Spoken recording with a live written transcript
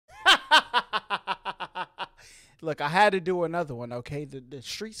Look, I had to do another one, okay? The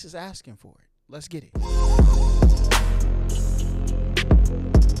streets is asking for it. Let's get it.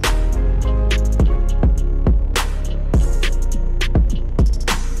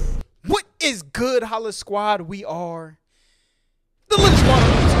 What is good, HollaSquad? We are the Duluth Ga on the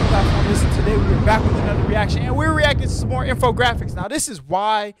YouTube platform. Listen, today we are back with another reaction, and we're reacting to some more infographics. Now, this is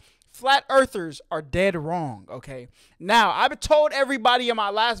why flat earthers are dead wrong, okay? Now, I've told everybody in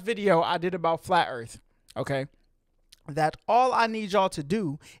my last video I did about flat earth, okay, that all I need y'all to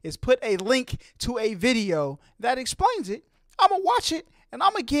do is put a link to a video that explains it. I'm going to watch it, and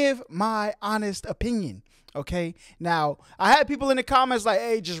I'm going to give my honest opinion, okay? Now, I had people in the comments like,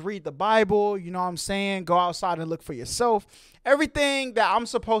 hey, just read the Bible, you know what I'm saying? Go outside and look for yourself. Everything that I'm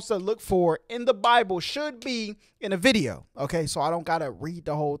supposed to look for in the Bible should be in a video, okay? So I don't got to read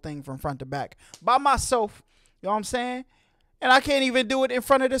the whole thing from front to back by myself, you know what I'm saying? And I can't even do it in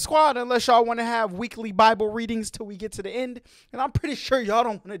front of the squad unless y'all want to have weekly Bible readings till we get to the end. And I'm pretty sure y'all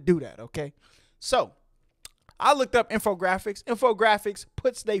don't want to do that, okay? So I looked up infographics. Infographics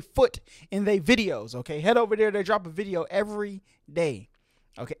puts their foot in their videos, okay? Head over there. They drop a video every day,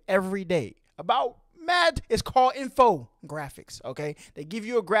 okay? Every day. About mad. It's called infographics, okay? They give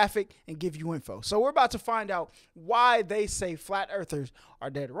you a graphic and give you info. So we're about to find out why they say flat earthers are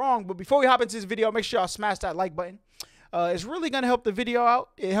dead wrong. But before we hop into this video, make sure y'all smash that like button. It's really going to help the video out.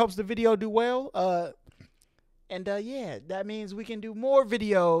 It helps the video do well. Yeah, that means we can do more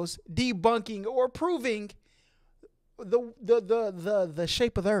videos debunking or proving the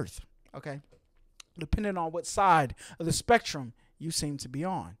shape of the earth, okay? Depending on what side of the spectrum you seem to be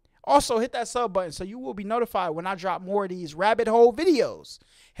on. Also, hit that sub button so you will be notified when I drop more of these rabbit hole videos.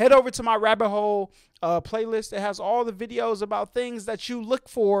 Head over to my rabbit hole playlist. It has all the videos about things that you look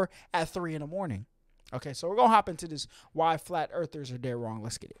for at 3 in the morning. Okay, so we're going to hop into this why flat earthers are dead wrong.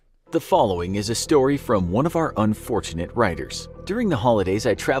 Let's get it. The following is a story from one of our unfortunate writers. During the holidays,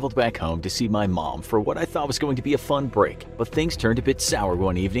 I traveled back home to see my mom for what I thought was going to be a fun break, but things turned a bit sour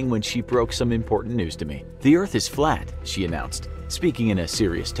one evening when she broke some important news to me. "The earth is flat," she announced, speaking in a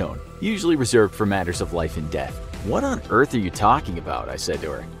serious tone, usually reserved for matters of life and death. "What on earth are you talking about?" I said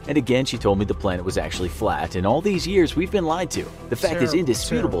to her. And again, she told me the planet was actually flat, and all these years we've been lied to. The fact is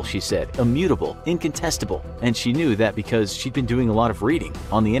indisputable, she said, immutable, incontestable, and she knew that because she'd been doing a lot of reading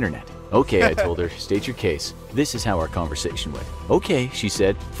on the internet. "Okay," I told her, "state your case." This is how our conversation went. "Okay," she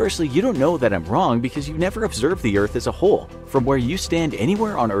said, "firstly, you don't know that I'm wrong because you never observed the earth as a whole. From where you stand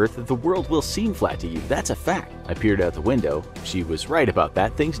anywhere on earth, the world will seem flat to you. That's a fact." I peered out the window. She was right about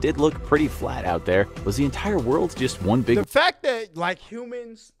that. Things did look pretty flat out there. Was the entire world just one big... The fact that, like,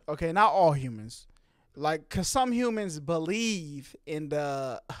 humans, okay, not all humans, like, because some humans believe in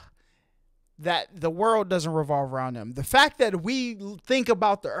that the world doesn't revolve around them. The fact that we think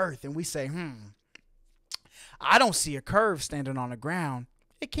about the earth and we say, I don't see a curve standing on the ground.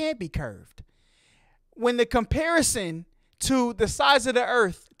 It can't be curved. When the comparison to the size of the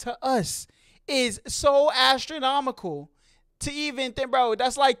earth to us is so astronomical to even think, bro,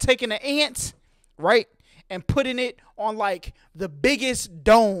 that's like taking an ant, right, and putting it on like the biggest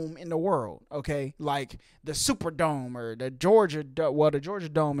dome in the world, okay? Like the Superdome or the Georgia, well, the Georgia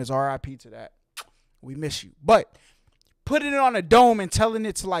Dome is RIP to that. We miss you. But putting it on a dome and telling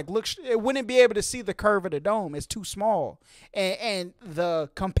it to like look, it wouldn't be able to see the curve of the dome. It's too small. And the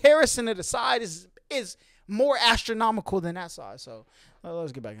comparison of the side is more astronomical than that size. So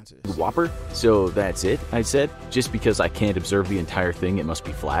let's get back into this. Whopper? "So that's it?" I said. "Just because I can't observe the entire thing, it must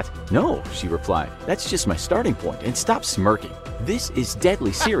be flat?" "No," she replied. "That's just my starting point, and stop smirking. This is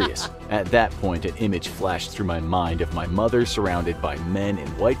deadly serious." At that point, an image flashed through my mind of my mother surrounded by men in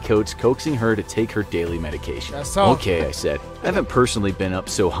white coats coaxing her to take her daily medication. "Okay," I said. "I haven't personally been up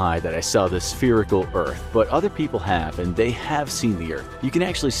so high that I saw the spherical Earth, but other people have, and they have seen the Earth. You can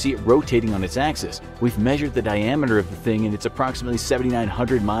actually see it rotating on its axis. We've measured the diameter of the thing, and it's approximately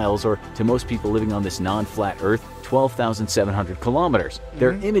 7,900 miles, or to most people living on this non-flat Earth, 12,700 kilometers. There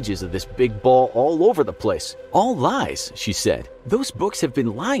are images of this big ball all over the place." "All lies," she said. "Those books have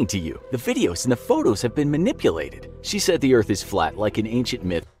been lying to you. The videos and the photos have been manipulated." She said the earth is flat like an ancient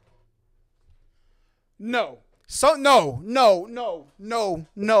myth. No. So no.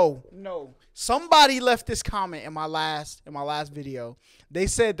 Somebody left this comment in my last video. They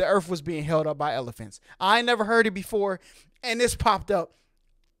said the earth was being held up by elephants. I never heard it before, and this popped up.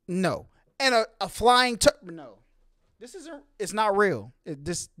 No. And a flying no. This isn't. It's not real.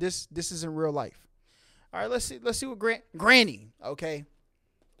 This isn't real life. All right. Let's see what Granny. Okay.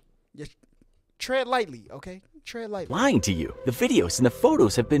 Just tread lightly. Okay. Tread lightly. Lying to you. The videos and the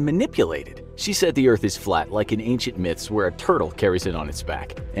photos have been manipulated. She said the Earth is flat like in ancient myths where a turtle carries it on its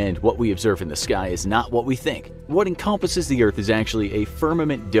back. And what we observe in the sky is not what we think. What encompasses the Earth is actually a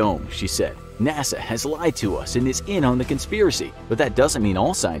firmament dome, she said. NASA has lied to us and is in on the conspiracy, but that doesn't mean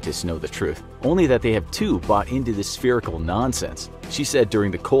all scientists know the truth, only that they have too bought into this spherical nonsense. She said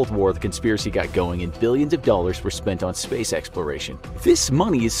during the Cold War the conspiracy got going and billions of dollars were spent on space exploration. This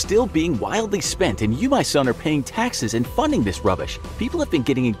money is still being wildly spent and you, my son, are paying taxes and funding this rubbish. People have been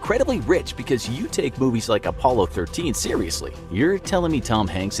getting incredibly rich because you take movies like Apollo 13 seriously. You're telling me Tom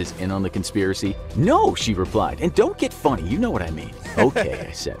Hanks is in on the conspiracy? No, she replied, and don't get funny, you know what I mean. Okay,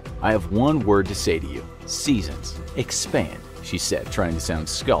 I said. I have one word to say to you. Seasons. Expand, she said, trying to sound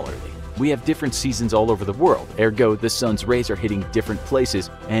scholarly. We have different seasons all over the world, ergo the sun's rays are hitting different places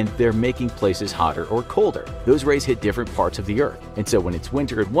and they're making places hotter or colder. Those rays hit different parts of the Earth, and so when it's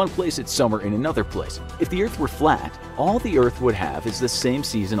winter at one place, it's summer in another place. If the Earth were flat, all the Earth would have is the same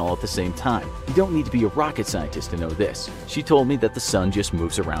season all at the same time. You don't need to be a rocket scientist to know this. She told me that the sun just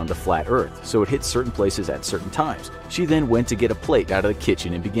moves around the flat Earth, so it hits certain places at certain times. She then went to get a plate out of the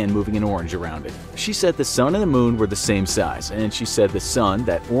kitchen and began moving an orange around it. She said the sun and the moon were the same size, and she said the sun,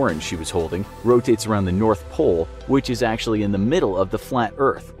 that orange she was holding, rotates around the North Pole, which is actually in the middle of the flat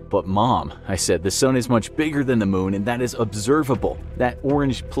Earth. But Mom, I said, the sun is much bigger than the moon and that is observable. That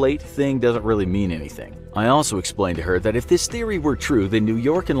orange plate thing doesn't really mean anything. I also explained to her that if this theory were true, then New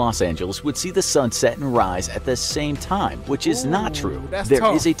York and Los Angeles would see the sun set and rise at the same time, which is not true.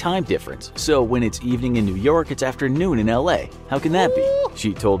 There is a time difference. So when it's evening in New York, it's afternoon in LA. How can that be?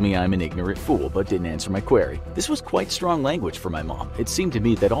 She told me I'm an ignorant fool, but didn't answer my query. This was quite strong language for my mom. It seemed to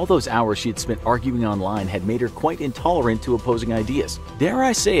me that all those hours she had spent arguing online had made her quite intolerant to opposing ideas. Dare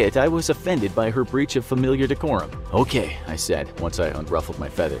I say it, I was offended by her breach of familiar decorum. Okay, I said, once I unruffled my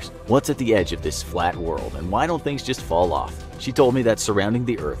feathers. What's at the edge of this flat world, and why don't things just fall off? She told me that surrounding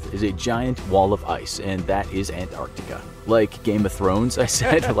the Earth is a giant wall of ice, and that is Antarctica. Like Game of Thrones, I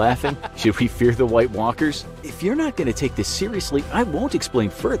said, laughing. Should we fear the White Walkers? If you're not going to take this seriously, I won't explain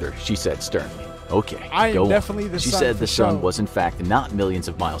further, she said sternly. Okay, I go am definitely on. the She sun said for the sun sure. was in fact not millions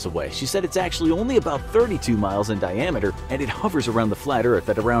of miles away. She said it's actually only about 32 miles in diameter and it hovers around the flat Earth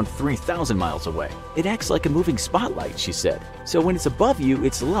at around 3,000 miles away. It acts like a moving spotlight, she said. So when it's above you,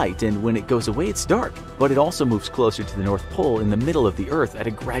 it's light, and when it goes away, it's dark. But it also moves closer to the North Pole in the middle of the Earth at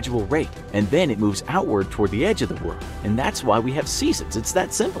a gradual rate, and then it moves outward toward the edge of the world. And that's why we have seasons. It's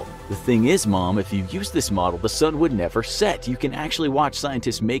that simple. The thing is, Mom, if you use this model, the sun would never set. You can actually watch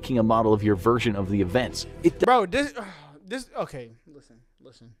scientists making a model of your version of the events. Bro, this okay,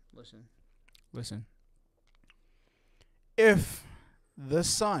 listen. If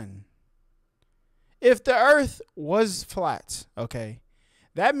the Earth was flat, okay,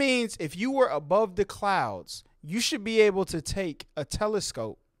 that means if you were above the clouds, you should be able to take a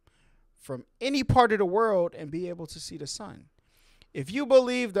telescope from any part of the world and be able to see the sun. If you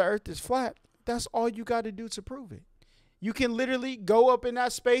believe the Earth is flat, that's all you got to do to prove it. You can literally go up in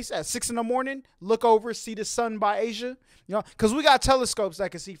that space at 6 in the morning, look over, see the sun by Asia, you know, because we got telescopes that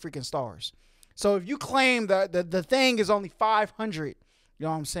can see freaking stars. So if you claim that the thing is only 500, you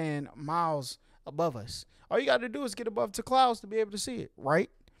know what I'm saying, miles above us, all you got to do is get above the clouds to be able to see it, right?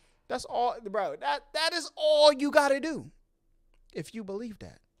 That's all, bro. That is all you got to do if you believe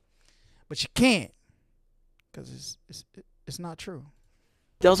that. But you can't, because it's not true.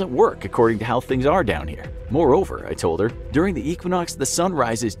 Doesn't work according to how things are down here. Moreover, I told her, during the equinox the sun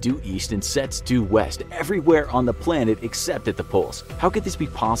rises due east and sets due west everywhere on the planet except at the poles. How could this be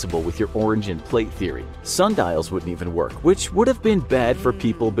possible with your orange and plate theory? Sundials wouldn't even work, which would have been bad for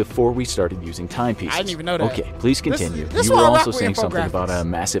people before we started using timepieces. I didn't even know that. Okay, please continue. This You were why I rock also with saying something infographics. about a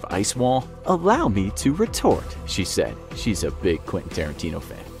massive ice wall? Allow me to retort, she said. She's a big Quentin Tarantino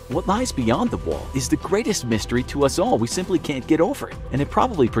fan. What lies beyond the wall is the greatest mystery to us all. We simply can't get over it, and it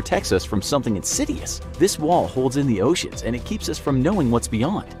probably protects us from something insidious. This wall holds in the oceans, and it keeps us from knowing what's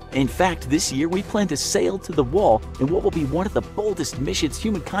beyond. In fact, this year we plan to sail to the wall in what will be one of the boldest missions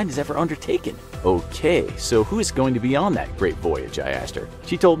humankind has ever undertaken. Okay, so who is going to be on that great voyage, I asked her.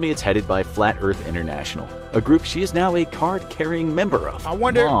 She told me it's headed by Flat Earth International, a group she is now a card-carrying member of. I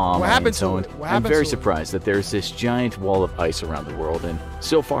wonder Mom, what I happened to intoned, it. What I'm happened very to it? surprised that there's this giant wall of ice around the world, and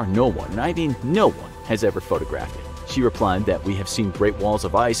so far no one, and I mean no one, has ever photographed it. She replied that we have seen great walls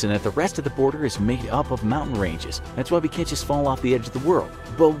of ice and that the rest of the border is made up of mountain ranges. That's why we can't just fall off the edge of the world.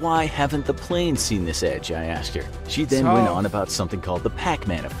 But why haven't the planes seen this edge, I asked her. She then went on about something called the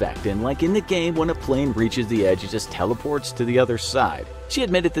Pac-Man effect, and like in the game, when a plane reaches the edge, it just teleports to the other side. She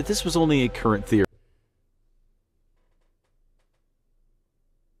admitted that this was only a current theory.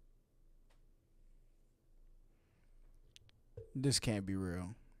 This can't be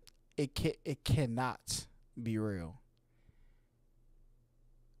real. It cannot be real.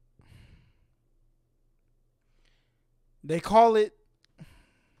 They call it.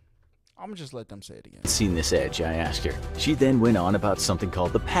 I'm gonna just let them say it again. Seen this edge, I asked her. She then went on about something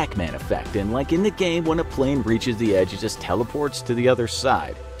called the Pac-Man effect, and like in the game, when a plane reaches the edge, it just teleports to the other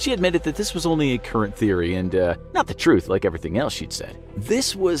side. She admitted that this was only a current theory and not the truth like everything else she'd said.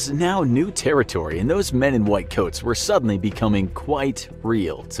 This was now new territory, and those men in white coats were suddenly becoming quite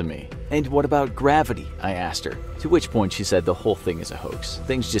real to me. And what about gravity? I asked her, to which point she said the whole thing is a hoax.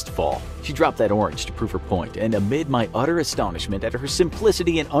 Things just fall. She dropped that orange to prove her point, and amid my utter astonishment at her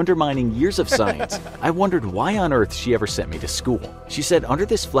simplicity and undermining years of science, I wondered why on earth she ever sent me to school. She said under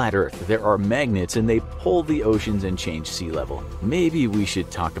this flat earth there are magnets and they pull the oceans and change sea level. Maybe we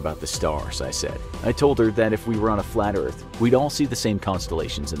should talk about the stars, I said. I told her that if we were on a flat earth, we'd all see the same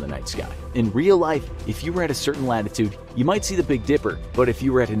constellations in the night sky. In real life, if you were at a certain latitude, you might see the Big Dipper, but if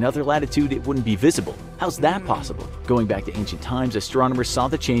you were at another latitude, it wouldn't be visible. How's that possible? Going back to ancient times, astronomers saw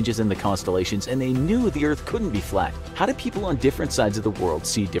the changes in the constellations and they knew the Earth couldn't be flat. How do people on different sides of the world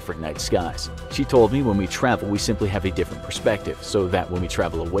see different night skies? She told me when we travel, we simply have a different perspective, so that when we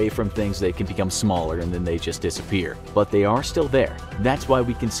travel away from things, they can become smaller and then they just disappear. But they are still there. That's why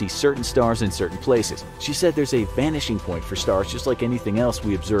we can see certain stars in certain places. She said there's a vanishing point for stars just like anything else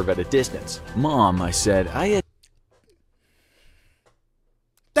we observe at a distance. Mom, I said,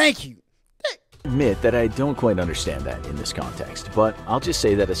 Thank you. admit that I don't quite understand that in this context, but I'll just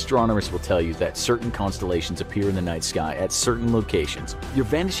say that astronomers will tell you that certain constellations appear in the night sky at certain locations. Your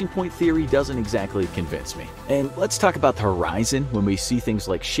vanishing point theory doesn't exactly convince me. And let's talk about the horizon. When we see things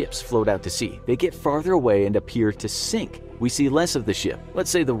like ships float out to sea, they get farther away and appear to sink. We see less of the ship. Let's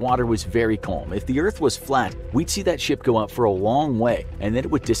say the water was very calm. If the Earth was flat, we'd see that ship go out for a long way and then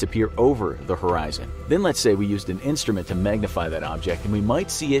it would disappear over the horizon. Then let's say we used an instrument to magnify that object and we might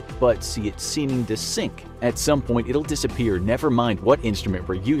see it, but see it seeming to sink. At some point, it'll disappear, never mind what instrument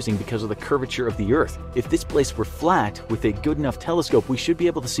we're using because of the curvature of the Earth. If this place were flat, with a good enough telescope, we should be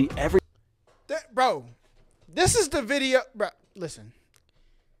able to see Bro, this is the video. Bro, listen.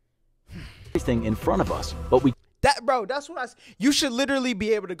 everything in front of us, but That's what you should literally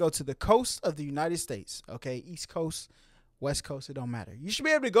be able to go to the coast of the United States, okay? East Coast, West Coast, it don't matter. You should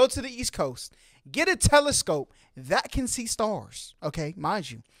be able to go to the East Coast, get a telescope that can see stars, okay? Mind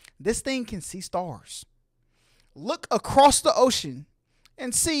you, this thing can see stars. Look across the ocean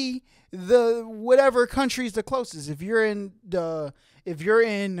and see the whatever country is the closest. If you're in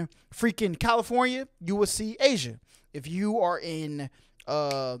freaking California, you will see Asia. If you are in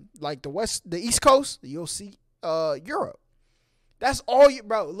like the East Coast, you'll see Europe. That's all you,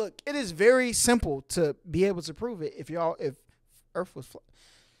 bro. Look, it is very simple to be able to prove it if Earth was flat.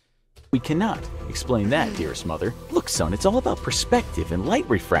 we cannot explain that, dearest mother. Look, son, it's all about perspective and light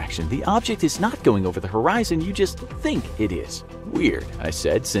refraction. The object is not going over the horizon, you just think it is. Weird, I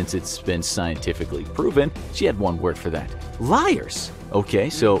said, since it's been scientifically proven. She had one word for that. Liars! Okay,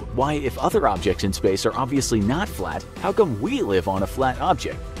 so why, if other objects in space are obviously not flat, how come we live on a flat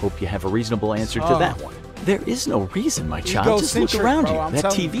object? Hope you have a reasonable answer to that one. There is no reason, my child. Just look around you.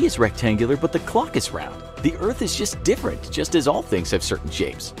 That TV is rectangular, but the clock is round. The Earth is just different, just as all things have certain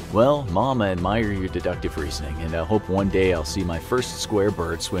shapes. Well, Mom, I admire your deductive reasoning, and I hope one day I'll see my first square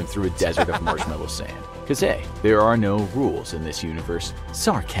bird swim through a desert of marshmallow sand. Because hey, there are no rules in this universe.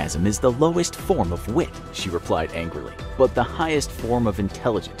 Sarcasm is the lowest form of wit, she replied angrily. But the highest form of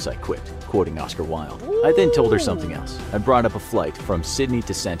intelligence, I quipped, quoting Oscar Wilde. I then told her something else. I brought up a flight from Sydney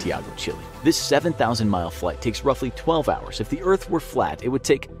to Santiago, Chile. This 7,000-mile flight takes roughly 12 hours. If the Earth were flat, it would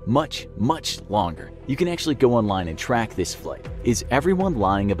take much, much longer. You can actually go online and track this flight. Is everyone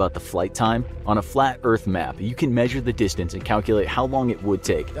lying about the flight time? On a flat Earth map, you can measure the distance and calculate how long it would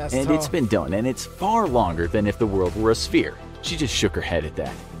take. It's been done, and it's far longer than if the world were a sphere. She just shook her head at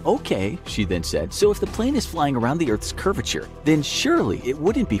that. Okay, she then said, so if the plane is flying around the Earth's curvature, then surely it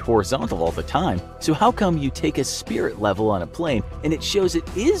wouldn't be horizontal all the time. So how come you take a spirit level on a plane and it shows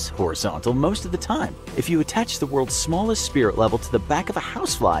it is horizontal most of the time? If you attach the world's smallest spirit level to the back of a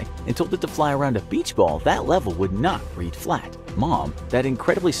housefly and told it to fly around a beach ball, that level would not read flat. Mom, that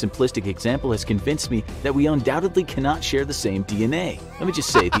incredibly simplistic example has convinced me that we undoubtedly cannot share the same DNA. Let me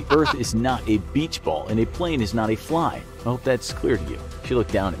just say, the Earth is not a beach ball and a plane is not a fly. I hope that's clear to you. She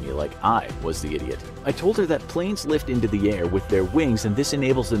looked down at me like I was the idiot. I told her that planes lift into the air with their wings and this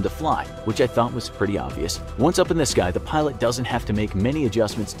enables them to fly, which I thought was pretty obvious. Once up in the sky, the pilot doesn't have to make many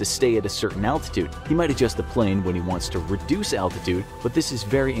adjustments to stay at a certain altitude. He might adjust the plane when he wants to reduce altitude, but this is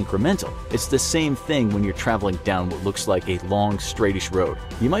very incremental. It's the same thing when you're traveling down what looks like a long, straightish road.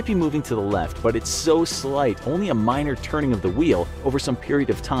 You might be moving to the left, but it's so slight, only a minor turning of the wheel over some period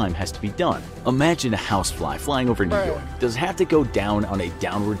of time has to be done. Imagine a housefly flying over New York. Does it have to go down on a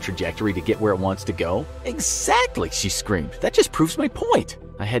downward trajectory to get where it wants to go? Exactly, she screamed. That just proves my point.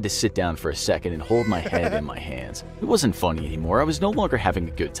 I had to sit down for a second and hold my head in my hands. It wasn't funny anymore. I was no longer having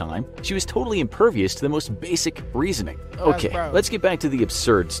a good time. She was totally impervious to the most basic reasoning. Okay, let's get back to the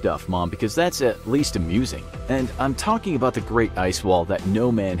absurd stuff, Mom, because that's at least amusing. And I'm talking about the great ice wall that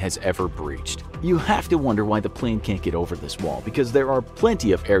no man has ever breached. You have to wonder why the plane can't get over this wall, because there are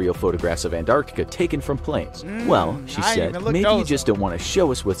plenty of aerial photographs of Antarctica taken from planes. Well, she said, maybe you just don't want to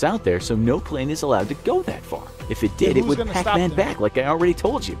show us what's out there, so no plane is allowed to go that far. If it did, it would Pac-Man back like I already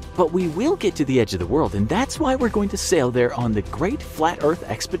told you. But we will get to the edge of the world, and that's why we're going to sail there on the Great Flat Earth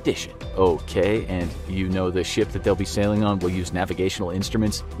Expedition. Okay, and you know the ship that they'll be sailing on will use navigational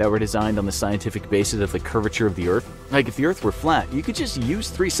instruments that were designed on the scientific basis of the curvature of the Earth? Like if the Earth were flat, you could just use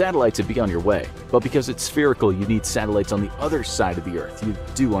 3 satellites and be on your way. But because it's spherical, you need satellites on the other side of the Earth. You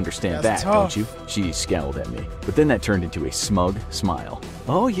do understand that, don't you? She scowled at me, but then that turned into a smug smile.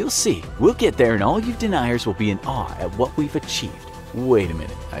 Oh, you'll see. We'll get there and all you deniers will be in awe at what we've achieved. Wait a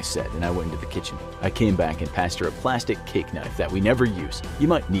minute, I said, and I went into the kitchen. I came back and passed her a plastic cake knife that we never use. You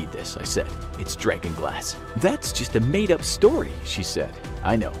might need this, I said. It's dragon glass. That's just a made-up story, she said.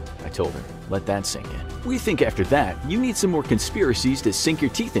 I know, I told her. Let that sink in. We think after that, you need some more conspiracies to sink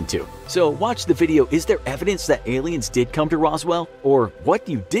your teeth into. So watch the video, Is There Evidence That Aliens Did Come to Roswell? Or What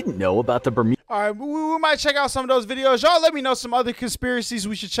You Didn't Know About the Bermuda. All right, we might check out some of those videos. Y'all let me know some other conspiracies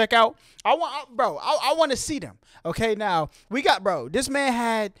we should check out. I want to see them. Okay, now, we got, this man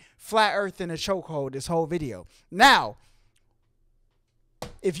had flat earth in a chokehold this whole video. Now,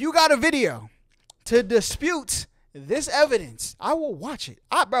 if you got a video to dispute this evidence, I will watch it.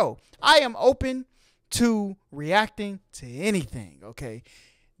 I am open to reacting to anything, okay?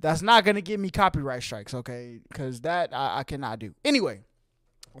 That's not going to give me copyright strikes, okay? Because that I cannot do. Anyway,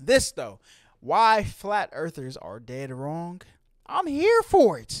 this, though, why flat earthers are dead wrong, I'm here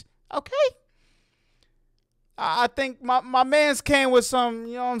for it, okay? I think my man's came with some,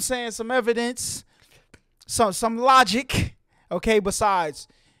 you know what I'm saying, some evidence, some logic, okay? Besides,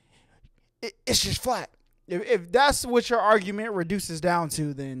 it's just flat. If that's what your argument reduces down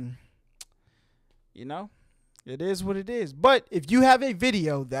to, then, you know, it is what it is. But if you have a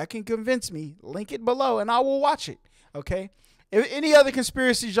video that can convince me, link it below and I will watch it, okay? If any other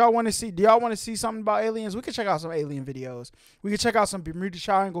conspiracies y'all want to see, do y'all want to see something about aliens? We can check out some alien videos. We can check out some Bermuda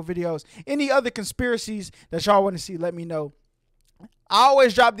Triangle videos. Any other conspiracies that y'all want to see, let me know. I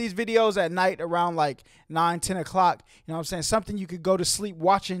always drop these videos at night around like 9, 10 o'clock. You know what I'm saying? Something you could go to sleep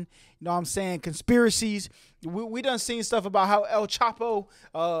watching. You know what I'm saying? Conspiracies. We done seen stuff about how El Chapo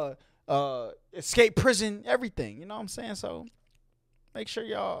escaped prison, everything. You know what I'm saying? So make sure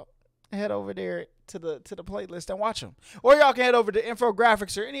y'all head over there to the playlist and watch them. Or y'all can head over to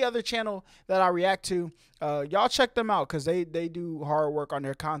Infographics or any other channel that I react to. Y'all check them out because they do hard work on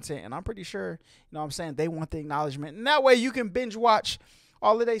their content. And I'm pretty sure, you know what I'm saying, they want the acknowledgement. And that way you can binge watch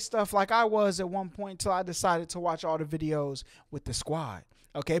all of their stuff like I was at one point until I decided to watch all the videos with the squad.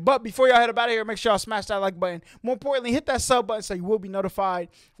 Okay, but before y'all head up out of here, make sure y'all smash that like button. More importantly, hit that sub button so you will be notified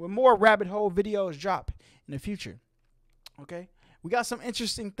when more rabbit hole videos drop in the future. Okay, we got some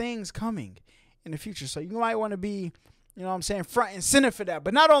interesting things coming in the future, so you might want to be, you know what I'm saying, front and center for that.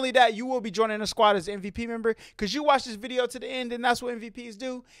 But not only that, you will be joining the squad as an MVP member because you watch this video to the end, and that's what MVPs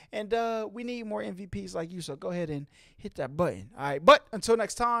do. And we need more MVPs like you, so go ahead and hit that button. All right, but until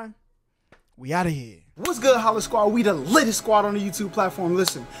next time, we out of here. What's good, HollaSquad? We the latest squad on the YouTube platform.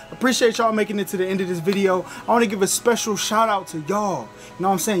 Listen, appreciate y'all making it to the end of this video. I want to give a special shout out to y'all. You know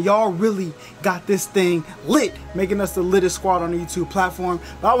what I'm saying? Y'all really got this thing lit, making us the latest squad on the YouTube platform.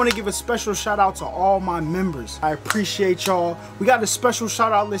 But I want to give a special shout out to all my members. I appreciate y'all. We got a special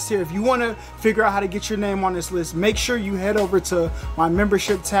shout out list here. If you want to figure out how to get your name on this list, make sure you head over to my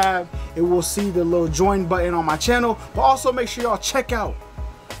membership tab. It will see the little join button on my channel. But also make sure y'all check out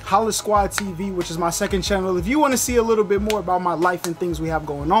HollaSquad TV, which is my second channel, if you want to see a little bit more about my life and things we have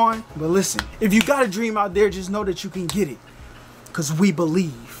going on. But listen, if you got a dream out there, just know that you can get it, because we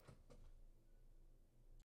believe.